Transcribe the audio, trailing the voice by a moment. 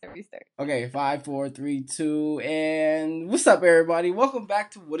Restart. Okay, 5, 4, 3, 2, and what's up, everybody? Welcome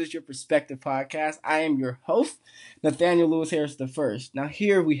back to What Is Your Perspective podcast. I am your host, Nathaniel Lewis Harris the First. Now,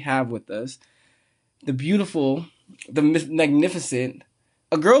 here we have with us the beautiful, the magnificent,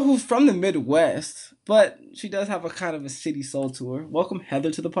 a girl who's from the Midwest, but she does have a kind of a city soul to her. Welcome, Heather,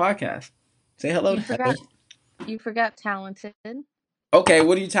 to the podcast. Say hello You to Heather. forgot. You forgot talented. Okay,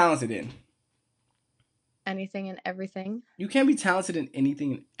 what are you talented in? Anything and everything. You can't be talented in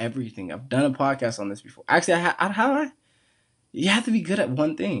anything and everything. I've done a podcast on this before. Actually, how do I? You have to be good at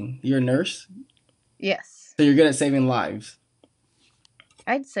one thing. You're a nurse, Yes, so you're good at saving lives.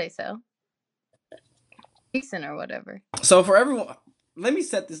 I'd say so. Decent or whatever. So for everyone, let me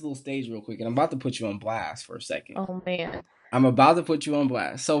set this little stage real quick, and I'm about to put you on blast for a second. Oh man. I'm about to put you on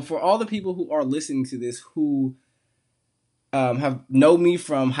blast. So for all the people who are listening to this who have know me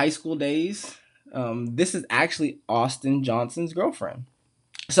from high school days, this is actually Austin Johnson's girlfriend.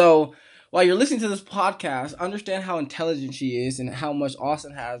 So while you're listening to this podcast, understand how intelligent she is and how much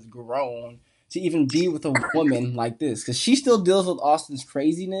Austin has grown to even be with a woman like this. Because she still deals with Austin's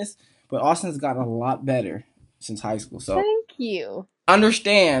craziness, but Austin's gotten a lot better since high school. So Thank you.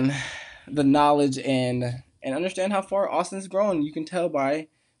 understand the knowledge and understand how far Austin's grown. You can tell by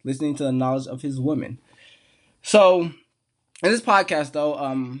listening to the knowledge of his women. So in this podcast, though,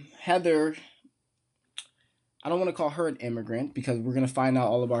 Heather, I don't want to call her an immigrant because we're going to find out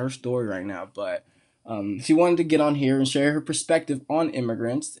all about her story right now. But she wanted to get on here and share her perspective on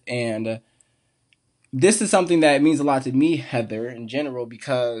immigrants. And this is something that means a lot to me, Heather, in general,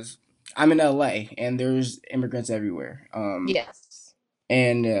 because I'm in LA and there's immigrants everywhere. Yes.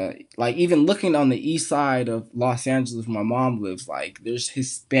 And like even looking on the east side of Los Angeles where my mom lives, like there's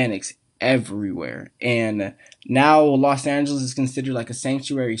Hispanics everywhere. And now Los Angeles is considered like a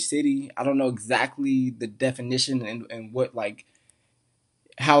sanctuary city. I don't know exactly the definition and what like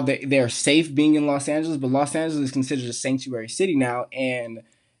how they're safe being in Los Angeles, but Los Angeles is considered a sanctuary city now. And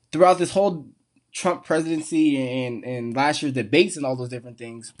throughout this whole Trump presidency and last year's debates and all those different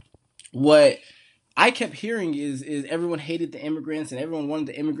things, what I kept hearing is everyone hated the immigrants and everyone wanted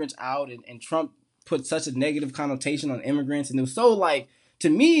the immigrants out, and Trump put such a negative connotation on immigrants, and it was so like to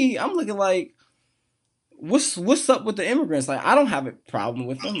me, I'm looking like what's up with the immigrants? Like I don't have a problem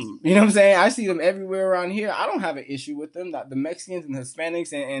with them. You know what I'm saying? I see them everywhere around here. I don't have an issue with them. The Mexicans and the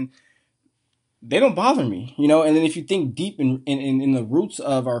Hispanics and they don't bother me. You know, and then if you think deep in the roots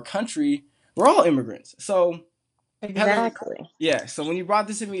of our country, we're all immigrants. So Heather, Exactly. yeah. So when you brought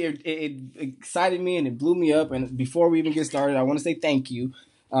this to me, it excited me and it blew me up. And before we even get started, I want to say thank you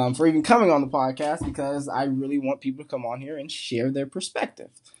for even coming on the podcast because I really want people to come on here and share their perspective.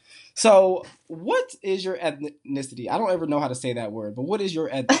 So, what is your ethnicity? I don't ever know how to say that word, but what is your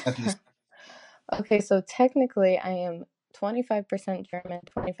ethnicity? Okay, so technically I am 25% German,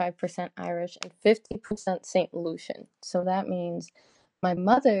 25% Irish, and 50% St. Lucian. So that means my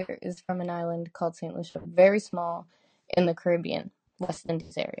mother is from an island called St. Lucia, very small in the Caribbean, West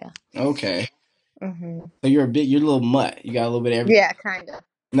Indies area. Okay, Mm-hmm. so you're a little mutt. You got a little bit of everything. Yeah, kind of.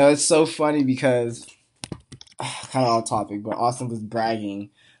 No, it's so funny because kind of off topic, but Austin was bragging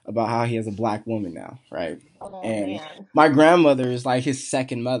about how he has a black woman now, right? Oh And man. my grandmother is like his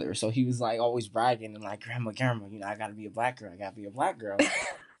second mother, so he was like always bragging and like, grandma, I gotta be a black girl, I gotta be a black girl.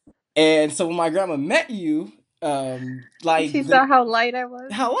 And so when my grandma met you, She saw how light I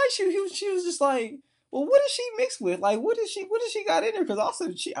was. how light she was just like, well, what is she mixed with? Like, what is she got in her? Because also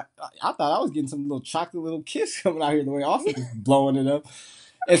I thought I was getting some little chocolate little kiss coming out here the way Austin was blowing it up.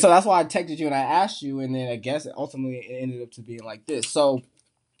 And so that's why I texted you and I asked you, and then I guess ultimately it ended up to being like this. So,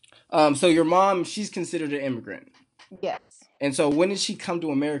 so your mom, she's considered an immigrant. Yes. And so when did she come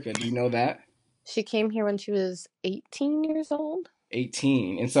to America? Do you know that? She came here when she was 18 years old.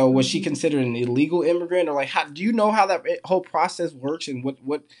 18. And so was she considered an illegal immigrant, or like how do you know how that whole process works and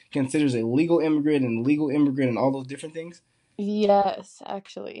what considers a legal immigrant and legal immigrant and all those different things? Yes,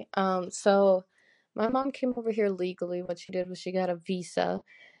 actually. So my mom came over here legally. What she did was she got a visa,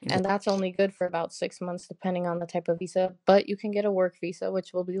 and that's only good for about 6 months, depending on the type of visa. But you can get a work visa,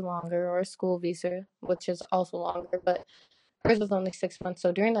 which will be longer, or a school visa, which is also longer. But hers was only 6 months.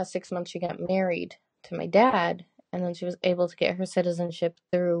 So during that 6 months, she got married to my dad, and then she was able to get her citizenship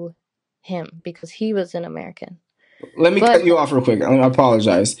through him because he was an American. Let me But cut you off real quick. I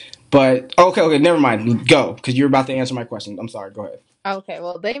apologize. But okay, never mind. Go, because you're about to answer my question. I'm sorry. Go ahead. okay,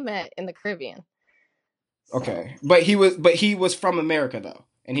 well, they met in the Caribbean. So, Okay, but he was from America though,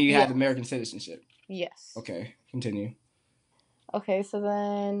 and he had yes, American citizenship. yes. Okay, continue. Okay, so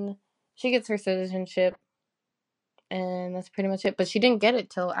then she gets her citizenship, and that's pretty much it. But she didn't get it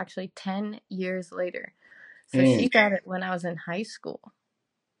till actually 10 years later. So she And got it when I was in high school.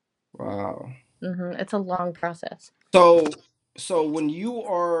 Wow. It's a long process. So so when you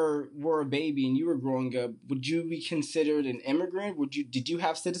are were a baby and you were growing up, would you be considered an immigrant? Did you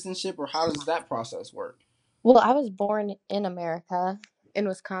have citizenship, or how does that process work? Well, I was born in America, in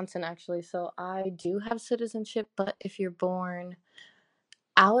Wisconsin, actually, so I do have citizenship. But if you're born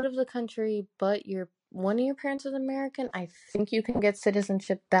out of the country, but one of your parents is American, I think you can get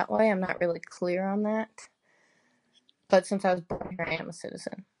citizenship that way. I'm not really clear on that. But since I was born here, I am a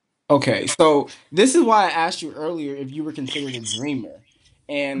citizen. Okay, so this is why I asked you earlier if you were considered a dreamer.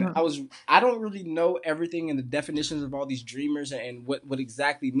 And Mhm. I don't really know everything in the definitions of all these dreamers and what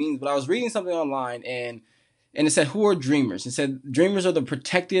exactly means, but I was reading something online and it said who are dreamers? It said dreamers are the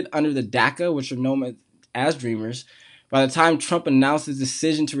protected under the DACA, which are known as dreamers. By the time Trump announced his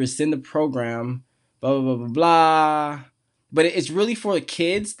decision to rescind the program, blah blah blah blah blah. But it's really for the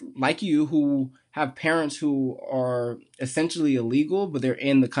kids like you who have parents who are essentially illegal, but they're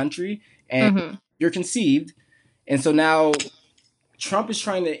in the country and Mhm. you're conceived. And so now Trump is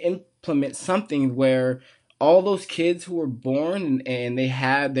trying to implement something where all those kids who were born and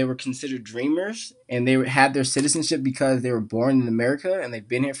they were considered dreamers and they had their citizenship because they were born in America and they've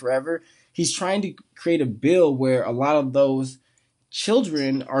been here forever. He's trying to create a bill where a lot of those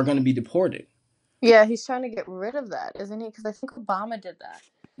children are going to be deported. Yeah, he's trying to get rid of that, isn't he? Because I think Obama did that.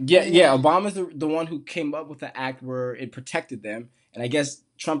 Yeah, And yeah. then, Obama's the one who came up with the act where it protected them, and I guess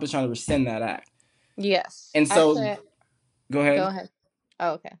Trump is trying to rescind that act. yes. And so, Actually, go go ahead. ahead.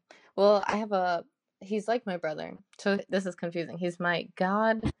 Oh, okay. Well, he's like my brother. So this is confusing. He's my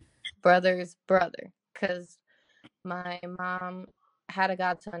god brother's brother. Because my mom had a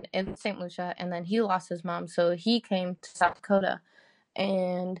godson in St. Lucia, and then he lost his mom. So he came to South Dakota.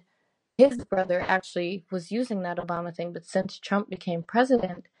 And his brother actually was using that Obama thing. But since Trump became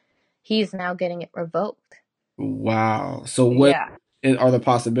president, he's now getting it revoked. Wow. So, what Yeah. are the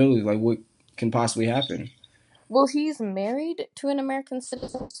possibilities? Like, what can possibly happen? Well, he's married to an American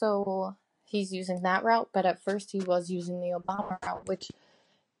citizen, so he's using that route. But at first, he was using the Obama route, which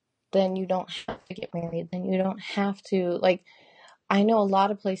then you don't have to get married. Then you don't have to, like, I know a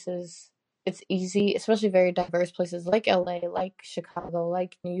lot of places it's easy, especially very diverse places like LA, like Chicago,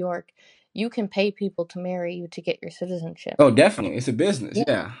 like New York. You can pay people to marry you to get your citizenship. Oh, definitely, it's a business. Yeah.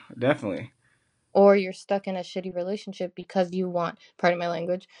 Yeah, definitely. Or you're stuck in a shitty relationship because you want, pardon my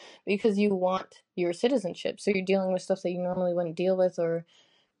language, because you want your citizenship. So you're dealing with stuff that you normally wouldn't deal with, or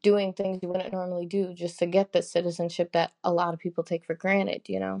doing things you wouldn't normally do just to get the citizenship that a lot of people take for granted,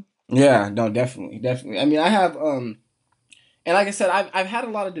 you know? Yeah, no, definitely, definitely. I mean, I have and like I said, I've had a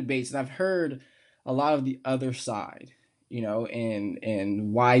lot of debates and I've heard a lot of the other side,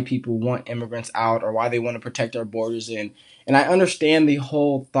 and why people want immigrants out or why they want to protect our borders and I understand the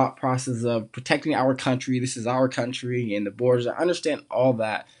whole thought process of protecting our country. This is our country and the borders. I understand all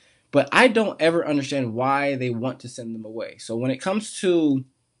that, but I don't ever understand why they want to send them away. So when it comes to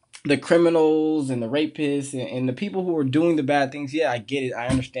the criminals and the rapists and the people who are doing the bad things, yeah, I get it. I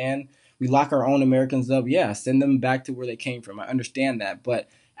understand. We lock our own Americans up. Yeah, send them back to where they came from. I understand that. But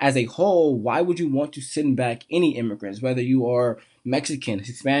as a whole, why would you want to send back any immigrants, whether you are Mexican,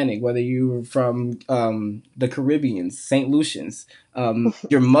 Hispanic, whether you're from the Caribbean, St. Lucians,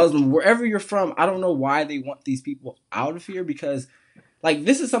 you're Muslim, wherever you're from? I don't know why they want these people out of here because, like,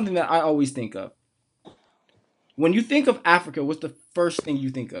 this is something that I always think of when you think of Africa, what's the first thing you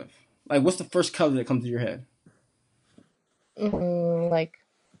think of? Like, what's the first color that comes to your head? Like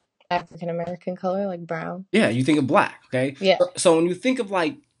African American color, like brown. Yeah, you think of black. Okay, Yeah, so when you think of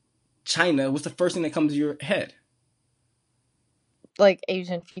like China, what's the first thing that comes to your head? like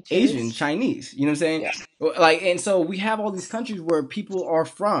Asian Asian, features. Chinese. You know what I'm saying? Yeah. Like, and so we have all these countries where people are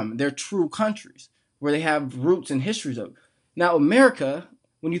from. They're true countries where they have roots and histories of. Now, America.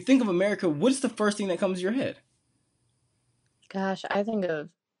 When you think of America, what's the first thing that comes to your head? Gosh, I think of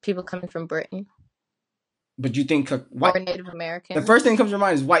people coming from Britain But you think or white. Native The first thing that Americans. comes to your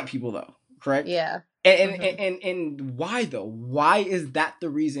mind is white people, though. Correct? Yeah. And why though? Why is that the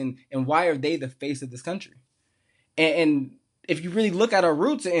reason? And why are they the face of this country? And if you really look at our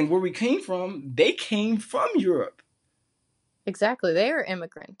roots and where we came from, they came from Europe. Exactly. They are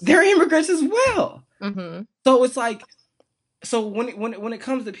immigrants. They're immigrants as well. Mm-hmm. So it's like, so when it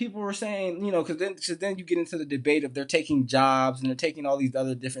comes to people who are saying, because then you get into the debate of they're taking jobs and they're taking all these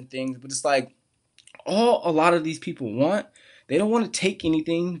other different things, but it's like all a lot of these people want, they don't want to take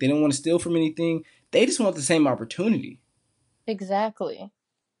anything, they don't want to steal from anything, they just want the same opportunity. Exactly.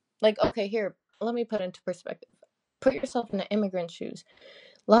 Like, okay, here, let me put into perspective. Put yourself in the immigrant shoes.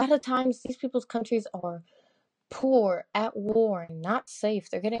 A lot of times, these people's countries are poor, at war, not safe.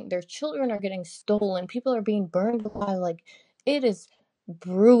 Their children are getting stolen. People are being burned alive. Like, it is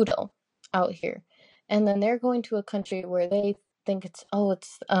brutal. out here, and then they're going to a country where they think it's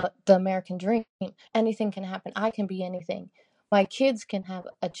the American dream. Anything can happen. I can be anything. My kids can have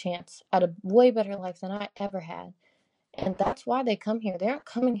a chance at a way better life than I ever had. And that's why they come here. They aren't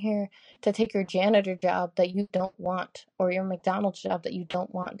coming here to take your janitor job that you don't want or your McDonald's job that you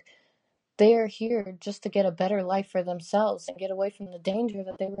don't want. They are here just to get a better life for themselves and get away from the danger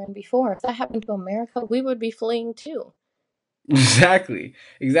that they were in before. If that happened to America, we would be fleeing too. Exactly,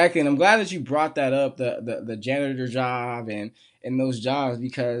 exactly, and I'm glad that you brought that up, the janitor job and those jobs,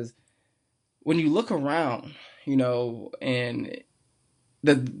 because when you look around, and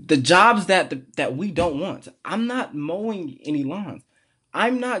the jobs that we don't want. I'm not mowing any lawns.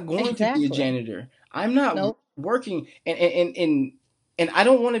 I'm not going to be a Exactly. janitor. I'm not Nope. working, and I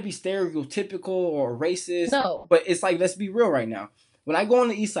don't want to be stereotypical or racist, No. but it's like, let's be real right now. When I go on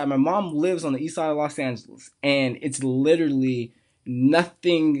the east side, my mom lives on the east side of Los Angeles, and it's literally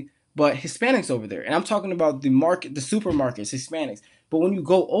nothing but Hispanics over there. And I'm talking about the market, the supermarkets, Hispanics. But when you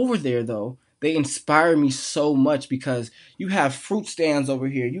go over there, though, they inspire me so much, because you have fruit stands over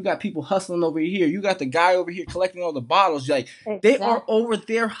here. You got people hustling over here. You got the guy over here collecting all the bottles. Like, they are Exactly. over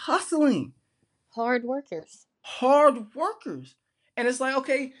there hustling. Hard workers. Hard workers. And it's like,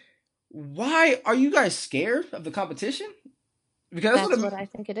 okay, why are you guys scared of the competition? Because That's what I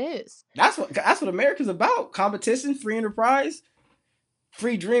think it is. that's what America's about. Competition, free enterprise,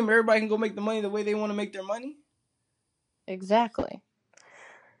 free dream. Everybody can go make the money the way they want to make their money. Exactly.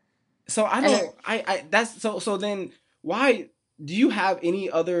 So I And don't. I that's so then why do you have any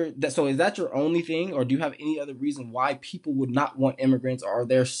other that so is that your only thing, or do you have any other reason why people would not want immigrants, or are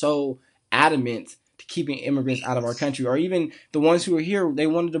they so adamant to keeping immigrants out of our country, or even the ones who are here, they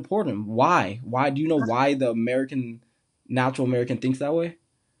want to deport them? Why do you know why the American natural American thinks that way?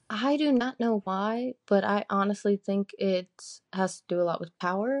 I do not know why, but I honestly think it has to do a lot with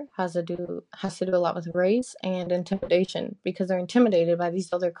power, has to do a lot with race and intimidation, because they're intimidated by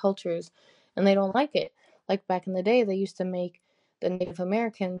these other cultures and they don't like it. Like back in the day, they used to make the Native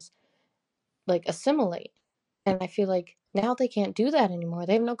Americans like assimilate. And I feel like now they can't do that anymore.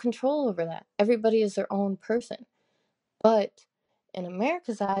 They have no control over that. Everybody is their own person. But in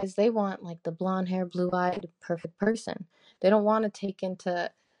America's eyes, they want like the blonde hair, blue eyed, perfect person. They don't want to take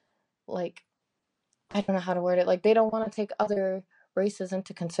into like I don't know how to word it. Like they don't want to take other races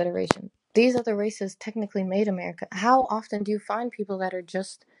into consideration. These other races technically made America. How often do you find people that are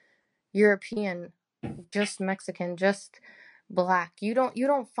just European, just Mexican, just black? You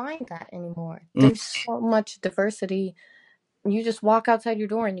don't find that anymore. Mm, There's so much diversity. You just walk outside your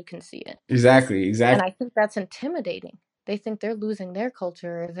door and you can see it. exactly, And exactly, I think that's intimidating. They think they're losing their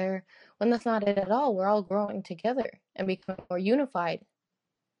culture or their when that's not it at all. We're all growing together and becoming more unified.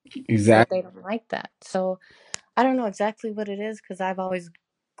 But exactly. they don't like that. So I don't know exactly what it is because I've always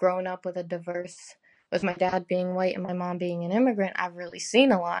grown up with a diverse, with my dad being white and my mom being an immigrant. I've really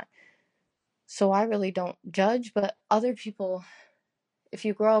seen a lot. So I really don't judge, but other people, if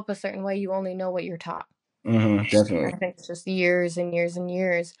you grow up a certain way, you only know what you're taught. Definitely. I think it's just years and years and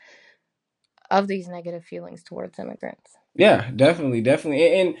years of these negative feelings towards immigrants. Yeah, definitely,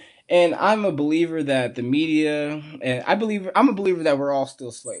 definitely, and I'm a believer that the media, and I'm a believer that we're all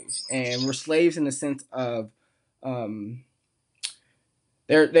still slaves, and we're slaves in the sense of, um,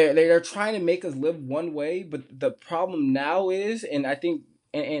 they're trying to make us live one way, but the problem now is, and I think,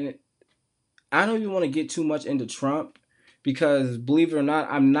 and I don't even want to get too much into Trump, because believe it or not,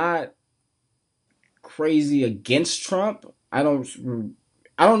 I'm not crazy against Trump. I don't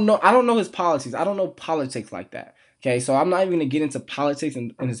know his policies. I don't know politics like that. Okay, so I'm not even gonna get into politics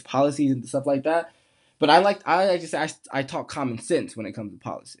and his policies and stuff like that. But I like to say I talk common sense when it comes to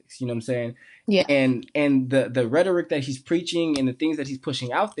politics. You know what I'm saying? Yeah. And the rhetoric that he's preaching and the things that he's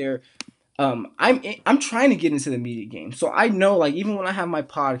pushing out there, I'm trying to get into the media game. So I know, like, even when I have my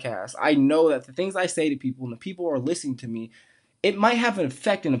podcast, I know that the things I say to people and the people who are listening to me, it might have an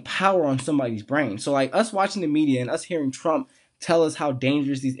effect and a power on somebody's brain. So like us watching the media and us hearing Trump tell us how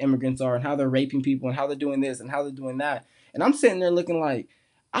dangerous these immigrants are and how they're raping people and how they're doing this and how they're doing that. And I'm sitting there looking like,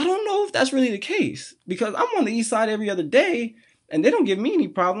 I don't know if that's really the case, because I'm on the east side every other day and they don't give me any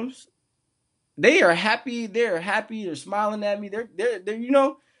problems. They are happy. They're happy. They're smiling at me. They're.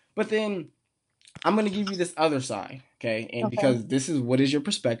 But then I'm going to give you this other side, okay? And Okay. because this is what is your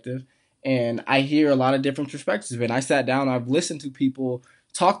perspective, and I hear a lot of different perspectives. And I sat down, I've listened to people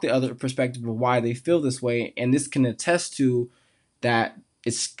talk the other perspective of why they feel this way, and this can attest to that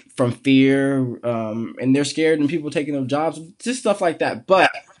it's from fear, and they're scared, and people taking their jobs, just stuff like that.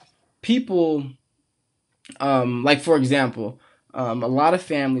 But people, like for example, a lot of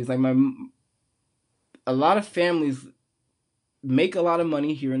families, a lot of families make a lot of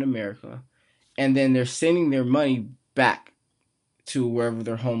money here in America, and then they're sending their money back to wherever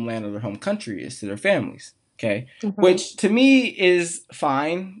their homeland or their home country is to their families. Okay, Hmm. which to me is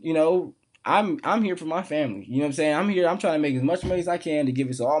fine. I'm here for my family. You know what I'm saying? I'm here. I'm trying to make as much money as I can to give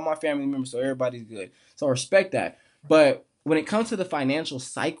it to all my family members so everybody's good. So I respect that. But when it comes to the financial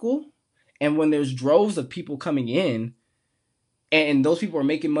cycle, and when there's droves of people coming in, and those people are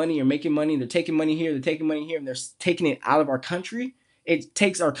making money or making money, they're taking money here, they're taking money here, and they're taking it out of our country, it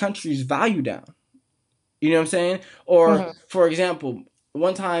takes our country's value down. You know what I'm saying? Or, Hmm. for example,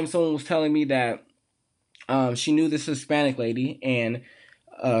 one time someone was telling me that she knew this Hispanic lady, and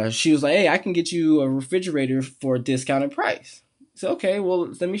she was like, "Hey, I can get you a refrigerator for a discounted price." So okay, well,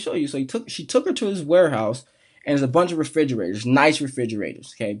 let me show you. So she took her to his warehouse, and there's a bunch of refrigerators, nice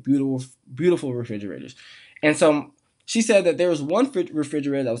refrigerators, okay, beautiful, beautiful refrigerators. And so she said that there was one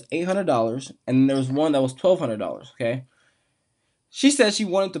refrigerator that was $800, and there was one that was $1,200. Okay, she said she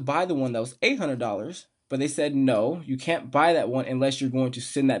wanted to buy the one that was $800, but they said no, you can't buy that one unless you're going to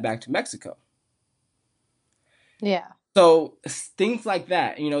send that back to Mexico. Yeah. So things like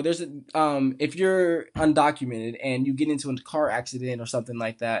that, there's if you're undocumented and you get into a car accident or something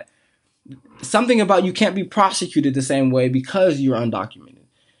like that, something about you can't be prosecuted the same way because you're undocumented.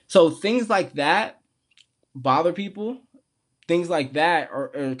 So things like that bother people. Things like that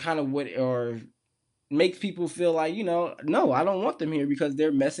are kind of what or makes people feel like no, I don't want them here because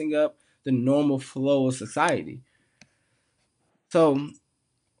they're messing up the normal flow of society. So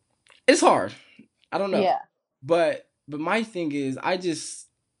it's hard. I don't know, Yeah. but my thing is, I just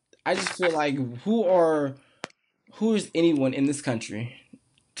feel like who is anyone in this country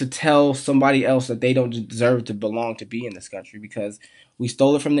to tell somebody else that they don't deserve to belong to be in this country because we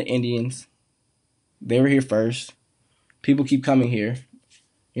stole it from the Indians. They were here first. People keep coming here.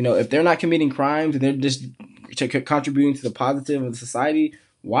 If they're not committing crimes and they're just contributing to the positive of the society,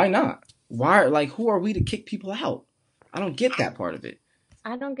 why not? Why, like, who are we to kick people out? I don't get that part of it.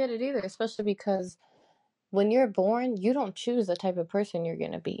 I don't get it either, especially because when you're born, you don't choose the type of person you're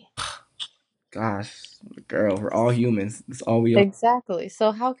going to be. Gosh, girl, we're all humans. That's all we are. Exactly.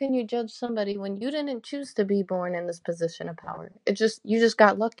 So how can you judge somebody when you didn't choose to be born in this position of power? You just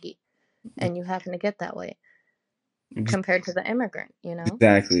got lucky and you happen to get that way compared to the immigrant, you know?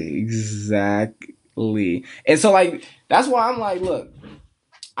 Exactly. And so, like, that's why I'm like, look,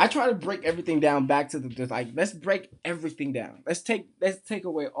 I try to break everything down back to the like, let's break everything down. Let's take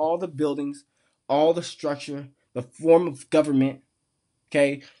away all the buildings, all the structure, the form of government.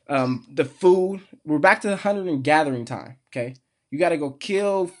 Okay, the food. We're back to the hunting and gathering time. Okay, you got to go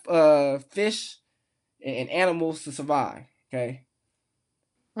kill fish and animals to survive. Okay,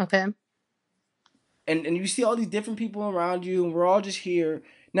 Okay. and you see all these different people around you, and we're all just here.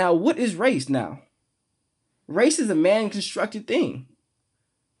 Now, what is race now? Race is a man constructed thing.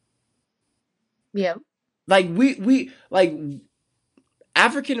 Yeah. Like we like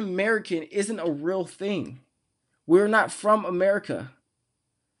African American isn't a real thing. We're not from America.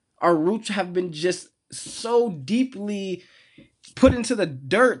 Our roots have been just so deeply put into the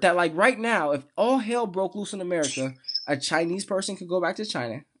dirt that, like, right now, if all hell broke loose in America, a Chinese person could go back to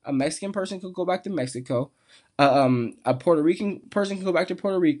China, a Mexican person could go back to Mexico, a Puerto Rican person could go back to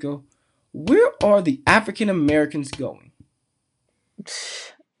Puerto Rico. Where are the African Americans going?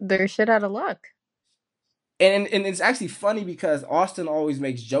 They're shit out of luck. And it's actually funny because Austin always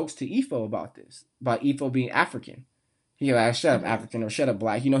makes jokes to Efo about this, about Efo being African. He'll like, shut up, Hmm. African, or shut up,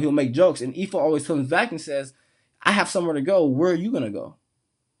 black. He'll make jokes. And Efo always comes back and says, I have somewhere to go. Where are you going to go?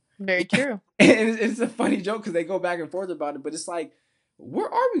 Very true. And it's a funny joke because they go back and forth about it. But it's like, where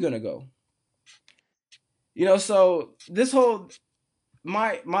are we going to go? So this whole,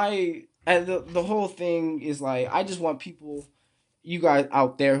 the whole thing is like, I just want people, you guys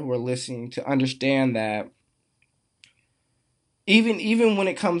out there who are listening, to understand that even when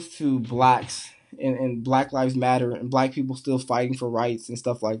it comes to blacks and Black Lives Matter and black people still fighting for rights and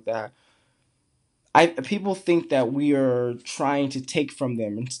stuff like that, people think that we are trying to take from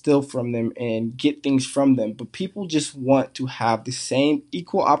them and steal from them and get things from them, but people just want to have the same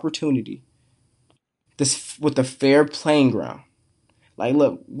equal opportunity, this with a fair playing ground. Like,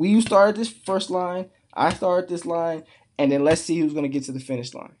 look, we started this first line, I started this line, and then let's see who's gonna get to the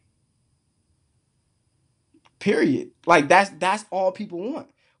finish line. Period. Like that's all people want.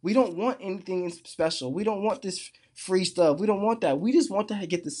 We don't want anything special. We don't want this free stuff. We don't want that. We just want to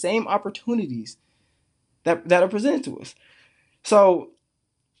get the same opportunities that are presented to us. So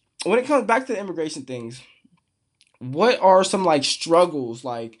when it comes back to the immigration things, what are some, like, struggles,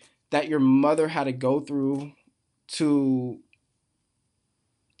 like, that your mother had to go through to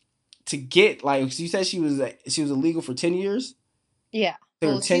get, like, so you said she was illegal for 10 years? Yeah. So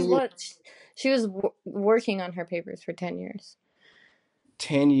Well, she 10 years, was she was working on her papers for 10 years.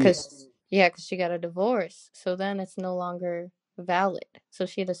 10 years, Cuz yeah, cuz she got a divorce. So then it's no longer valid. So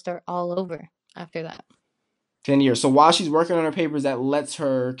she had to start all over after that. 10 years. So while she's working on her papers, that lets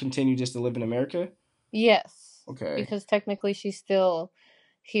her continue just to live in America? Yes, Okay. because technically she's still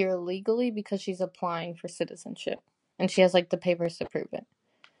here legally because she's applying for citizenship and she has like the papers to prove it.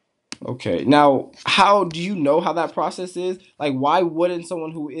 Okay. Now, how do you know how that process is? Like, why wouldn't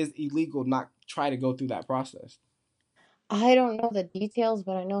someone who is illegal not try to go through that process? I don't know the details,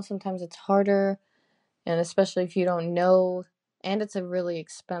 but I know sometimes it's harder, and especially if you don't know, and it's a really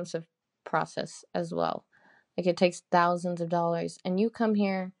expensive process as well. Like it takes thousands of dollars, and you come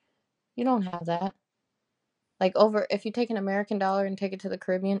here, you don't have that. Like over, if you take an American dollar and take it to the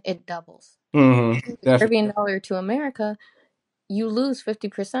Caribbean, it doubles. Mm-hmm. The Definitely. Caribbean dollar to America, you lose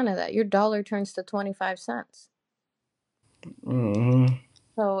 50% of that. Your dollar turns to 25 cents. Mm-hmm.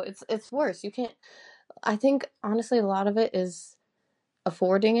 So it's worse. You can't. I think honestly, a lot of it is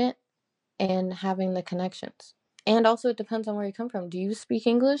affording it and having the connections. And also, it depends on where you come from. Do you speak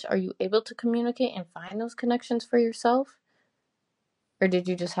English? Are you able to communicate and find those connections for yourself? Or did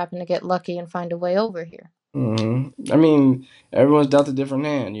you just happen to get lucky and find a way over here? Mm-hmm. I mean, everyone's dealt a different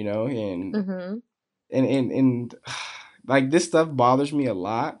hand, you know, and Mm-hmm. and and and like this stuff bothers me a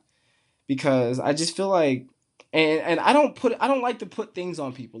lot because I just feel like and I don't like to put things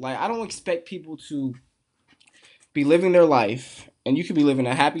on people. Like I don't expect people to be living their life and you could be living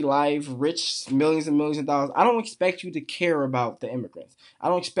a happy life, rich, millions and millions of dollars. I don't expect you to care about the immigrants. I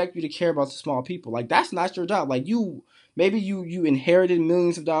don't expect you to care about the small people. Like that's not your job. Like you maybe you inherited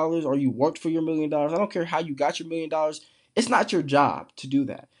millions of dollars or you worked for your $1 million. I don't care how you got your $1 million. It's not your job to do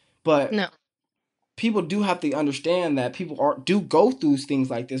that. But No, people do have to understand that people are do go through things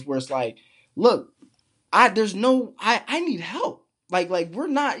like this where it's like, look, I need help. Like we're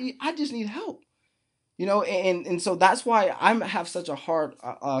not I just need help. You know, and so that's why I have such a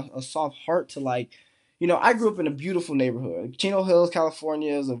a soft heart to like, you know, I grew up in a beautiful neighborhood. Chino Hills,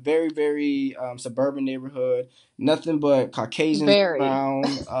 California is a very suburban neighborhood. Nothing but Caucasians very. around.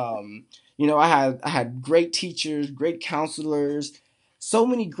 You know, I had great teachers, great counselors, so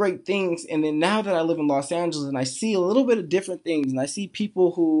many great things. And then now that I live in Los Angeles and I see a little bit of different things, and I see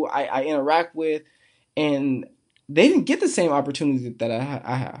people who I interact with, and they didn't get the same opportunity that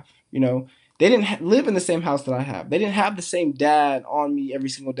I have. You know, they didn't live in the same house that I have. They didn't have the same dad on me every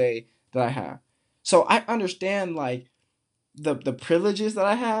single day that I have. So I understand like the privileges that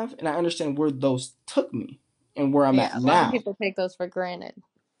I have, and I understand where those took me and where I'm at Yeah, a lot of now. people take those for granted.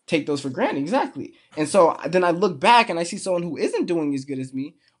 Take those for granted, exactly. And so then I look back and I see someone who isn't doing as good as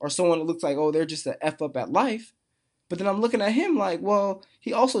me, or someone that looks like, oh, they're just a f up at life. But then I'm looking at him like, well,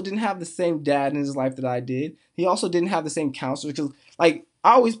 he also didn't have the same dad in his life that I did. He also didn't have the same counselor because, like,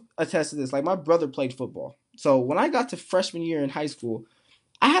 I always attest to this. Like, my brother played football, so when I got to freshman year in high school,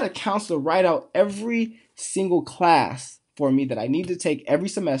 I had a counselor write out every single class for me that I needed to take every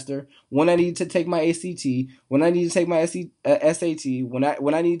semester. When I needed to take my ACT, when I needed to take my SAT,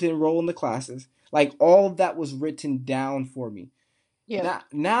 when I needed to enroll in the classes. Like all of that was written down for me. Yep.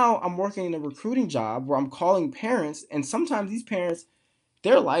 Now I'm working in a recruiting job where I'm calling parents, and sometimes these parents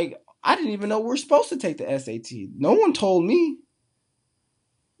they're like, I didn't even know we are supposed to take the SAT. No one told me.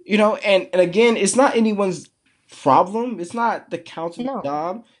 You know, and again, it's not anyone's problem. It's not the counselor's No.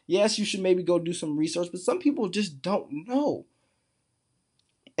 job. Yes, you should maybe go do some research, but some people just don't know.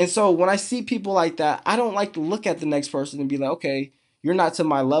 And so when I see people like that, I don't like to look at the next person and be like, okay, you're not to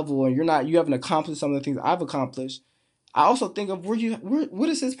my level, and you haven't accomplished some of the things I've accomplished. I also think of what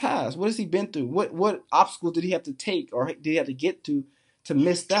is his past? What has he been through? What obstacles did he have to take or did he have to get to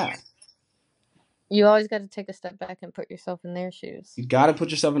miss that? You always got to take a step back and put yourself in their shoes. You got to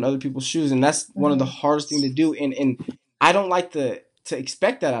put yourself in other people's shoes, and that's one of the Hmm. hardest thing to do. And I don't like to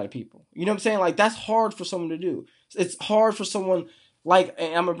expect that out of people. You know what I'm saying? Like that's hard for someone to do. It's hard for someone like,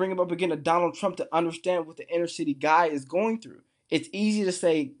 and I'm gonna bring him up again, to Donald Trump, to understand what the inner city guy is going through. It's easy to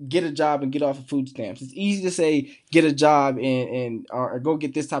say get a job and get off of food stamps. It's easy to say get a job and or go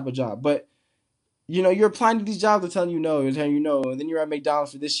get this type of job, but you know, you're applying to these jobs, they're telling you no, they're telling you no, and then you're at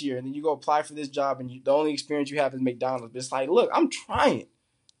McDonald's for this year, and then you go apply for this job, and the only experience you have is McDonald's. But it's like, look, I'm trying.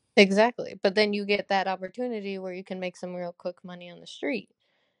 Exactly. But then you get that opportunity where you can make some real quick money on the street.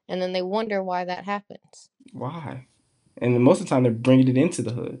 And then they wonder why that happens. Why? And most of the time, they're bringing it into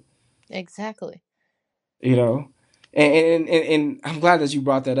the hood. Exactly. You know, and I'm glad that you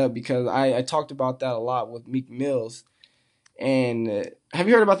brought that up because I talked about that a lot with Meek Mills. And have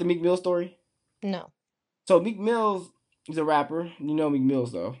you heard about the Meek Mill story? No. So Meek Mills is a rapper. You know Meek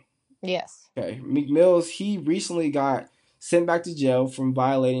Mills though. Yes. Okay, Meek Mills, he recently got sent back to jail from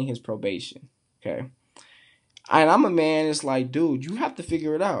violating his probation. Okay. And I'm a man, it's like, dude, you have to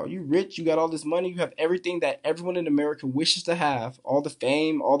figure it out. You rich, you got all this money, you have everything that everyone in America wishes to have, all the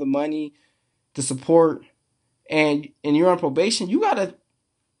fame, all the money, the support, and you're on probation. You gotta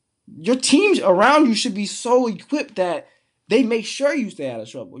your teams around you should be so equipped that they make sure you stay out of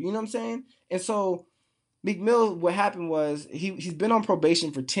trouble. You know what I'm saying? And so McMill, what happened was he's been on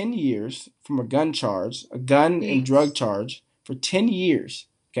probation for 10 years from a gun charge, a gun and drug Jeez. charge for 10 years.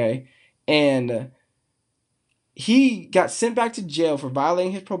 Okay. And he got sent back to jail for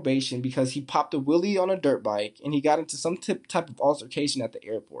violating his probation because he popped a wheelie on a dirt bike and he got into some type of altercation at the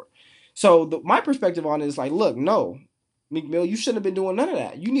airport. So my perspective on it is like, look, no, McMill, you shouldn't have been doing none of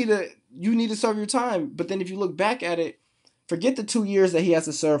that. You need to serve your time. But then if you look back at it, forget the 2 years that he has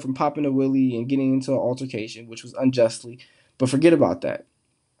to serve from popping a wheelie and getting into an altercation, which was unjustly. But forget about that.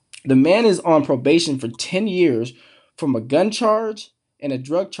 The man is on probation for 10 years from a gun charge and a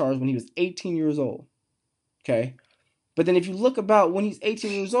drug charge when he was 18 years old. Okay. But then if you look about when he's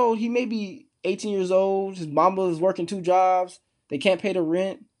 18 years old, he may be 18 years old. His mama is working 2 jobs. They can't pay the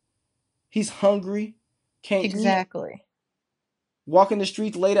rent. He's hungry. Can't eat. Exactly. Walking the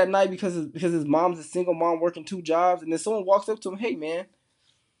streets late at night because his mom's a single mom working 2 jobs. And then someone walks up to him, hey man,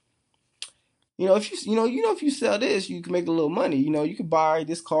 if you sell this, you can make a little money. You can buy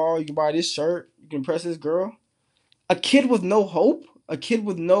this car, you can buy this shirt, you can impress this girl. A kid with no hope, a kid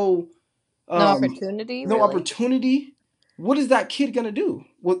with No um, opportunity, no really? opportunity. What is that kid gonna do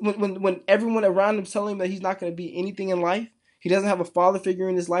when everyone around him telling him that he's not gonna be anything in life? He doesn't have a father figure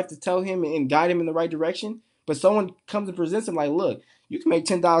in his life to tell him and guide him in the right direction. But someone comes and presents him like, look, you can make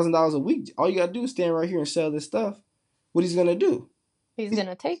 $10,000 a week. All you gotta do is stand right here and sell this stuff. What he's gonna do? He's He's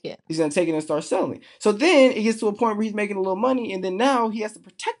gonna take it. he's gonna take it and start selling it. So then it gets to a point where he's making a little money, and then now he has to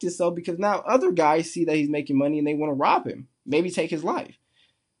protect himself because now other guys see that he's making money and they want to rob him, maybe take his life.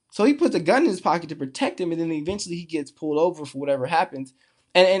 So he puts a gun in his pocket to protect him, and then eventually he gets pulled over for whatever happens.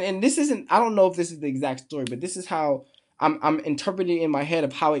 And this isn't, I don't know if this is the exact story, but this is how I'm interpreting in my head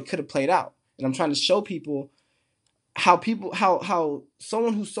of how it could have played out. And I'm trying to show how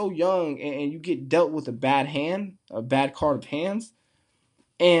someone who's so young and you get dealt with a bad hand, a bad card of hands,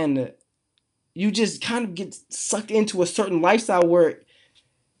 and you just kind of get sucked into a certain lifestyle where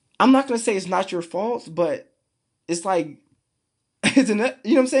I'm not gonna say it's not your fault, but it's like you know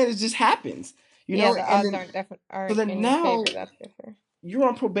what I'm saying? It just happens, Yeah, the and odds then so aren't then in your now favor, that's for sure. you're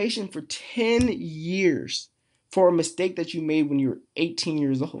on probation for 10 years for a mistake that you made when you were 18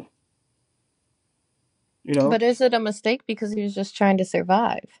 years old. You know? But is it a mistake because he was just trying to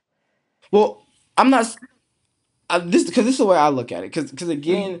survive? Well, I'm not this because this is the way I look at it. Because Hmm.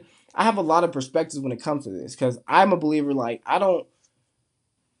 again, I have a lot of perspectives when it comes to this. Because I'm a believer. Like I don't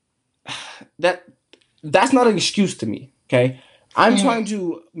that that's not an excuse to me. Okay, I'm Hmm. trying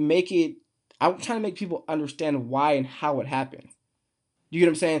to make it. I'm trying to make people understand why and how it happened. You get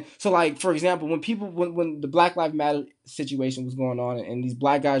what I'm saying? So, like, for example, when the Black Lives Matter situation was going on and these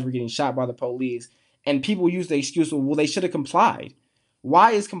black guys were getting shot by the police, and people use the excuse, well, they should have complied.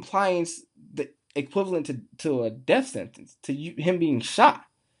 Why is compliance the equivalent to a death sentence, to him being shot?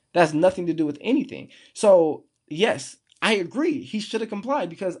 That's nothing to do with anything. So, yes, I agree. He should have complied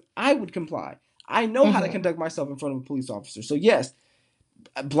because I would comply. I know how to Hmm. conduct myself in front of a police officer. So, yes,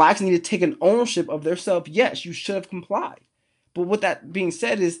 blacks need to take an ownership of their self. Yes, you should have complied. But with that being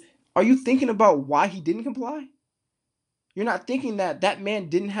said, are you thinking about why he didn't comply? You're not thinking that that man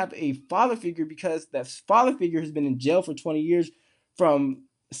didn't have a father figure because that father figure has been in jail for 20 years from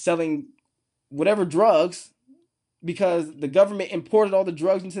selling whatever drugs because the government imported all the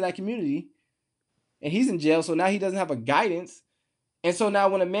drugs into that community and he's in jail. So now he doesn't have a guidance. And so now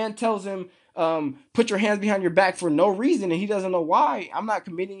when a man tells him, put your hands behind your back for no reason and he doesn't know why, I'm not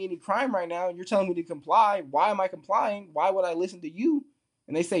committing any crime right now. And you're telling me to comply. Why am I complying? Why would I listen to you?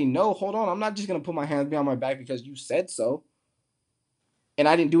 And they say, no, hold on. I'm not just going to put my hands behind my back because you said so. And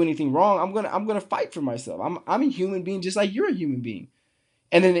I didn't do anything wrong. I'm gonna fight for myself. I'm a human being just like you're a human being.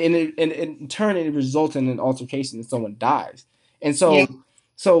 And then in turn it results in an altercation and someone dies. And Yeah.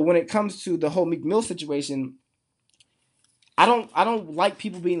 so when it comes to the whole Meek Mill situation, I don't like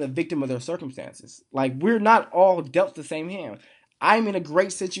people being a victim of their circumstances. Like we're not all dealt the same hand. I'm in a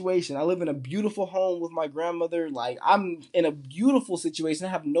great situation. I live in a beautiful home with my grandmother. Like I'm in a beautiful situation. I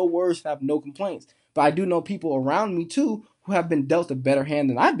have no worries, I have no complaints. But I do know people around me too who have been dealt a better hand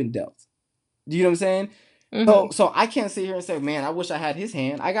than I've been dealt. Do you know what I'm saying? So Hmm. so I can't sit here and say, man, I wish I had his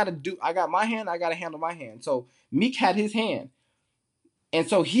hand. I got my hand, I gotta handle my hand. So Meek had his hand. And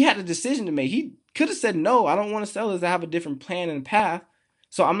so he had a decision to make. He could have said, no, I don't want to sell this. I have a different plan and path.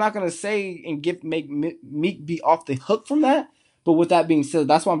 So I'm not gonna say and give make Meek be off the hook from that. But with that being said,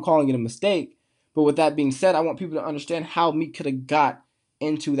 that's why I'm calling it a mistake. But with that being said, I want people to understand how Meek could have got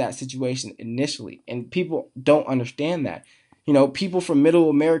into that situation initially, and people don't understand that. People from Middle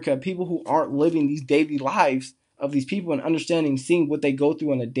America, people who aren't living these daily lives of these people and understanding, seeing what they go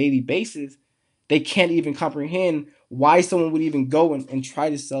through on a daily basis, they can't even comprehend why someone would even go and try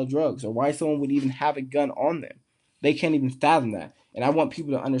to sell drugs or why someone would even have a gun on them. They can't even fathom that. And I want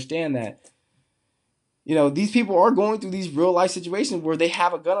people to understand that, these people are going through these real life situations where they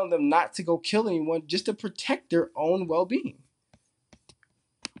have a gun on them not to go kill anyone, just to protect their own well being.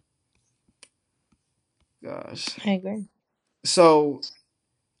 Gosh. I agree. So,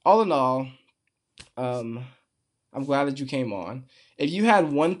 all in all, um, I'm glad that you came on. If you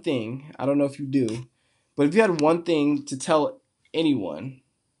had one thing, I don't know if you do, but if you had one thing to tell anyone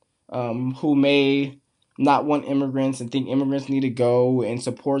who may not want immigrants and think immigrants need to go and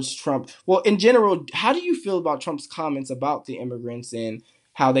supports Trump. Well, in general, how do you feel about Trump's comments about the immigrants and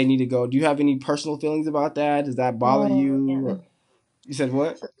how they need to go? Do you have any personal feelings about that? Does that bother Oh you? man. You said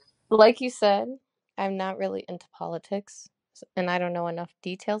what? Like you said, I'm not really into politics, and I don't know enough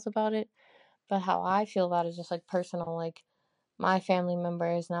details about it. But how I feel about it is just like personal. Like my family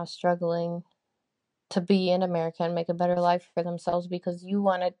member is now struggling to be in America and make a better life for themselves because you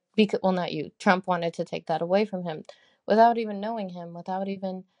wanted, because, well, not you, Trump wanted to take that away from him without even knowing him, without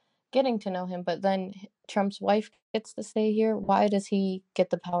even getting to know him. But then Trump's wife gets to stay here. Why does he get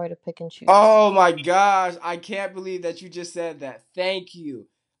the power to pick and choose? Oh my gosh, I can't believe that you just said that. Thank you.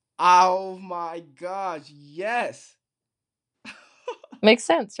 Oh my gosh, yes. Makes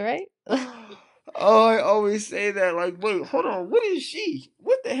sense, right? Oh, I always say that. Like, wait, hold on. What is she?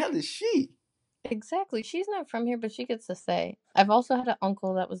 What the hell is she? Exactly. She's not from here, but she gets to stay. I've also had an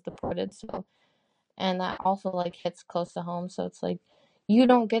uncle that was deported, so and that also like hits close to home. So it's like you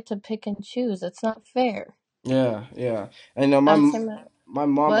don't get to pick and choose. It's not fair. Yeah, yeah. And I'm saying that. my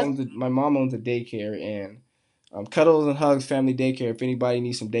mom What? owns a daycare, and Cuddles and Hugs Family Daycare. If anybody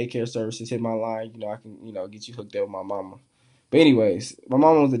needs some daycare services, hit my line. I can get you hooked up with my mama. But anyways, my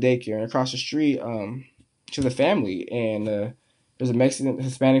mom owns a daycare, and across the street, to the family, and there's a Mexican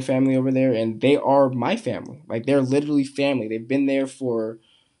Hispanic family over there, and they are my family. Like they're literally family. They've been there for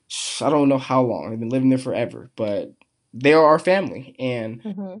I don't know how long. They've been living there forever, but they are our family, and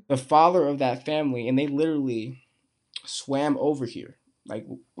Mhm. the father of that family, and they literally swam over here. Like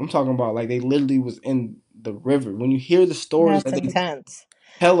I'm talking about, like they literally was in the river. When you hear the stories That's that they intense.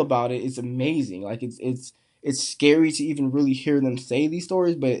 tell about it, it's amazing. Like it's scary to even really hear them say these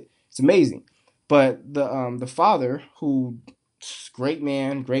stories, but it's amazing. But the father, who great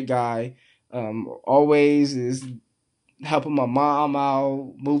man, great guy, always is helping my mom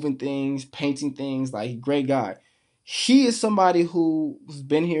out, moving things, painting things, like great guy. He is somebody who's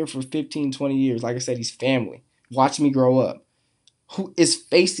been here for 15, 20 years. Like I said, he's family. Watch me grow up. Who is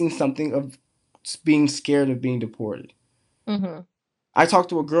facing something of being scared of being deported. Mhm. I talked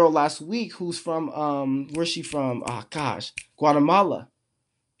to a girl last week who's from where's she from? Oh gosh, Guatemala.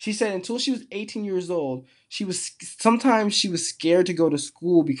 She said until she was 18 years old, she was scared to go to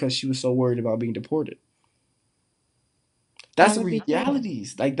school because she was so worried about being deported. I That's the would be too.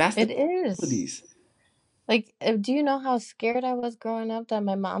 realities. Like that's the It is. realities. Like, do you know how scared I was growing up that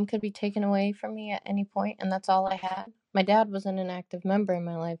my mom could be taken away from me at any point, and that's all I had? My dad wasn't an active member in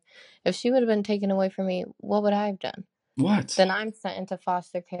my life. If she would have been taken away from me, what would I have done? What? Then I'm sent into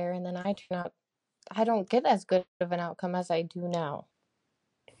foster care, and then I turn out I don't get as good of an outcome as I do now.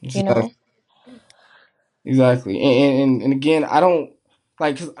 You Exactly. know? Exactly. And again, I don't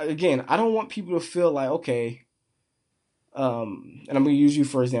like, cause again, I don't want people to feel like, okay, and I'm gonna use you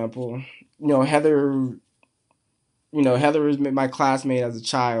for example. Heather. Heather was my classmate as a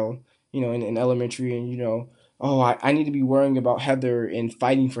child. In elementary, and oh, I need to be worrying about Heather and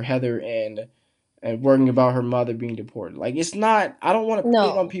fighting for Heather and worrying about her mother being deported. Like it's not. I don't want to put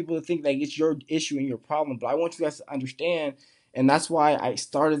it on No. people to think like it's your issue and your problem, but I want you guys to understand, and that's why I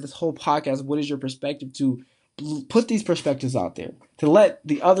started this whole podcast. What is your perspective, to put these perspectives out there to let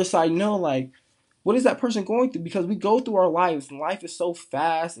the other side know, like what is that person going through? Because we go through our lives, and life is so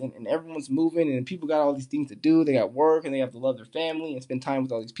fast, and everyone's moving, and people got all these things to do. They got work, and they have to love their family and spend time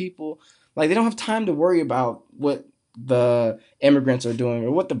with all these people. Like they don't have time to worry about what the immigrants are doing, or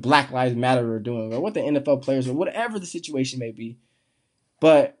what the Black Lives Matter are doing, or what the NFL players, or whatever the situation may be.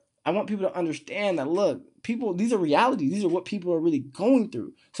 But I want people to understand that, look, people, these are realities. These are what people are really going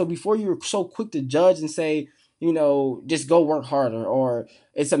through. So before you're so quick to judge and say, just go work harder, or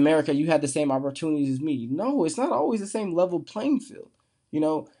it's America, you had the same opportunities as me. No, it's not always the same level playing field. You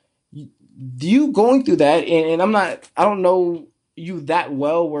know, you going through that, and I don't know, you that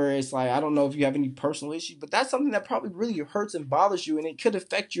well where it's like I don't know if you have any personal issues, but that's something that probably really hurts and bothers you, and it could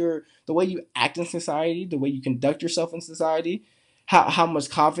affect the way you act in society, the way you conduct yourself in society, how much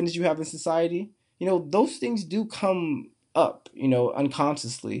confidence you have in society. Those things do come up,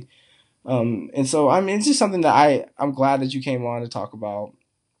 unconsciously. And so I mean, it's just something that I'm glad that you came on to talk about.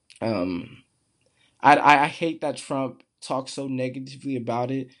 Um, I hate that Trump talks so negatively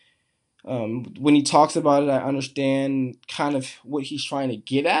about it. When he talks about it, I understand kind of what he's trying to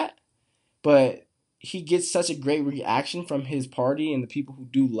get at, but he gets such a great reaction from his party and the people who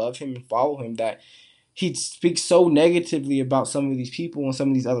do love him and follow him that he speaks so negatively about some of these people and some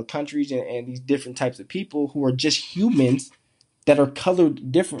of these other countries and these different types of people who are just humans that are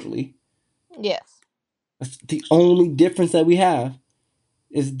colored differently. Yes. That's the only difference that we have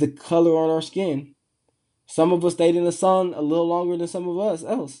is the color on our skin. Some of us stayed in the sun a little longer than some of us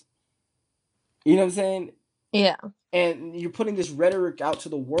else. You know what I'm saying? Yeah. And you're putting this rhetoric out to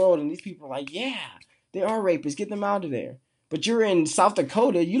the world, and these people are like, "Yeah, they are rapists. Get them out of there." But you're in South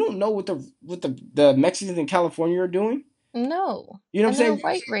Dakota. You don't know what the Mexicans in California are doing. No. You know And what I'm they're saying?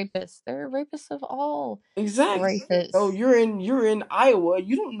 white rapists. They're rapists of all Exactly. So races. you're in Iowa.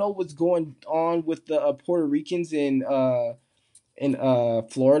 You don't know what's going on with the Puerto Ricans in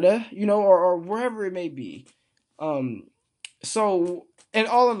Florida. Or wherever it may be. Um, So, and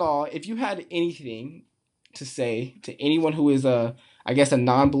all in all, if you had anything to say to anyone who is I guess, a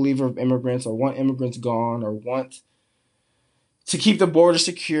non-believer of immigrants or want immigrants gone or want to keep the border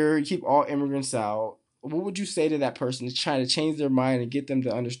secure, keep all immigrants out, what would you say to that person to try to change their mind and get them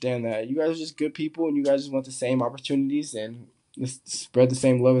to understand that you guys are just good people and you guys just want the same opportunities and just spread the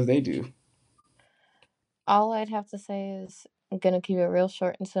same love as they do? All I'd have to say is I'm going to keep it real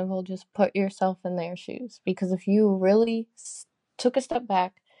short and simple. Just put yourself in their shoes. Because if you really took a step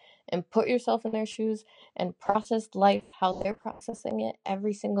back and put yourself in their shoes and processed life how they're processing it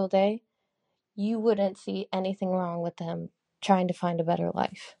every single day, you wouldn't see anything wrong with them trying to find a better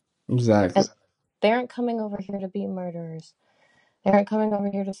life. Exactly. And they aren't coming over here to be murderers. They aren't coming over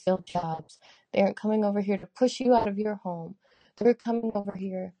here to steal jobs. They aren't coming over here to push you out of your home. They're coming over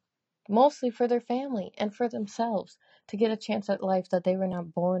here mostly for their family and for themselves to get a chance at life that they were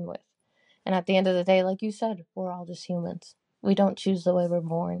not born with. And at the end of the day, like you said, we're all just humans. We don't choose the way we're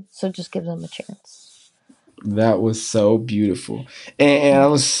born, so just give them a chance. That was so beautiful. And that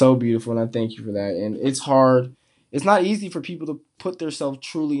was so beautiful, and I thank you for that. And it's hard. It's not easy for people to put themselves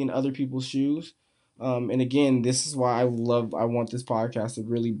truly in other people's shoes. And again, this is why I want this podcast to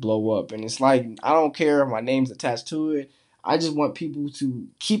really blow up. And it's like, I don't care if my name's attached to it. I just want people to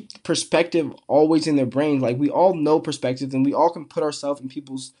keep perspective always in their brains. Like, we all know perspectives and we all can put ourselves in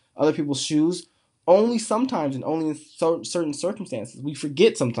other people's shoes only sometimes and only in certain circumstances. We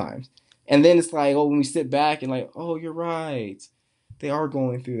forget sometimes. And then it's like, oh, when we sit back and like, oh, you're right. They are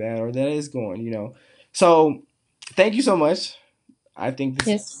going through that, or that is going. So thank you so much. I think this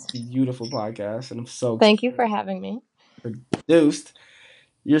is Yes. a beautiful podcast, and I'm so Thank you for having me. produced.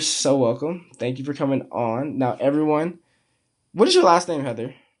 You're so welcome. Thank you for coming on. Now, everyone, what is your last name,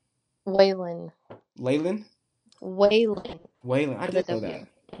 Heather? Whelen. Leyland? Whelen Whalen. I with a did know W.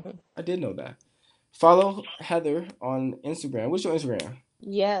 that. I did know that. Follow Heather on Instagram. What's your Instagram?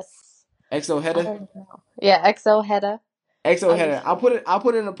 Yes. XO I Heather? don't know. Yeah, XO Heda XO Header. I'll underscore. put it. I'll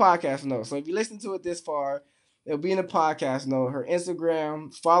put it in the podcast note. So if you listen to it this far, it'll be in the podcast note. Her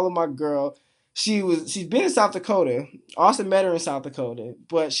Instagram. Follow my girl. She's been in South Dakota. Austin met her in South Dakota,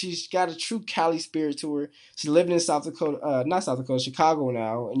 but she's got a true Cali spirit to her. She's living in South Dakota, not South Dakota, Chicago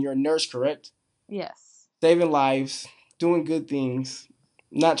now. And you're a nurse, correct? Yes. Saving lives, doing good things,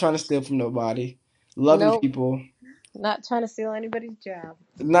 not trying to steal from nobody, loving Nope. people, Not trying to steal anybody's job.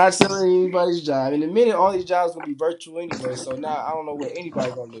 not stealing anybody's job. In a minute, all these jobs gonna be virtual anyway. So now I don't know what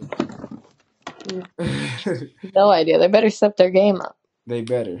anybody gonna do. No idea. They better step their game up. They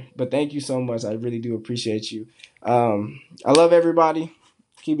better. But thank you so much. I really do appreciate you. I love everybody.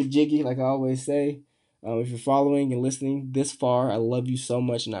 Keep it jiggy, like I always say. If you're following and listening this far, I love you so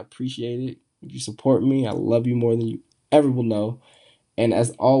much and I appreciate it. If you support me, I love you more than you ever will know. And as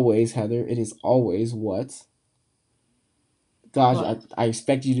always, Heather, it is always what? Gosh, What? I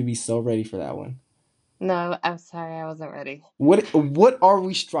expect you to be so ready for that one. No, I'm sorry. I wasn't ready. What are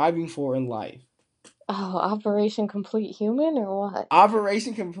we striving for in life? Oh, Operation Complete Human or what?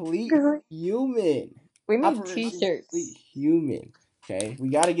 Operation Complete Human. We need Operation Complete t-shirts. Human. Okay, we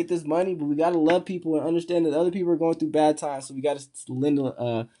got to get this money, but we got to love people and understand that other people are going through bad times. So we got to lend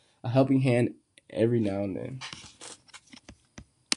a helping hand every now and then.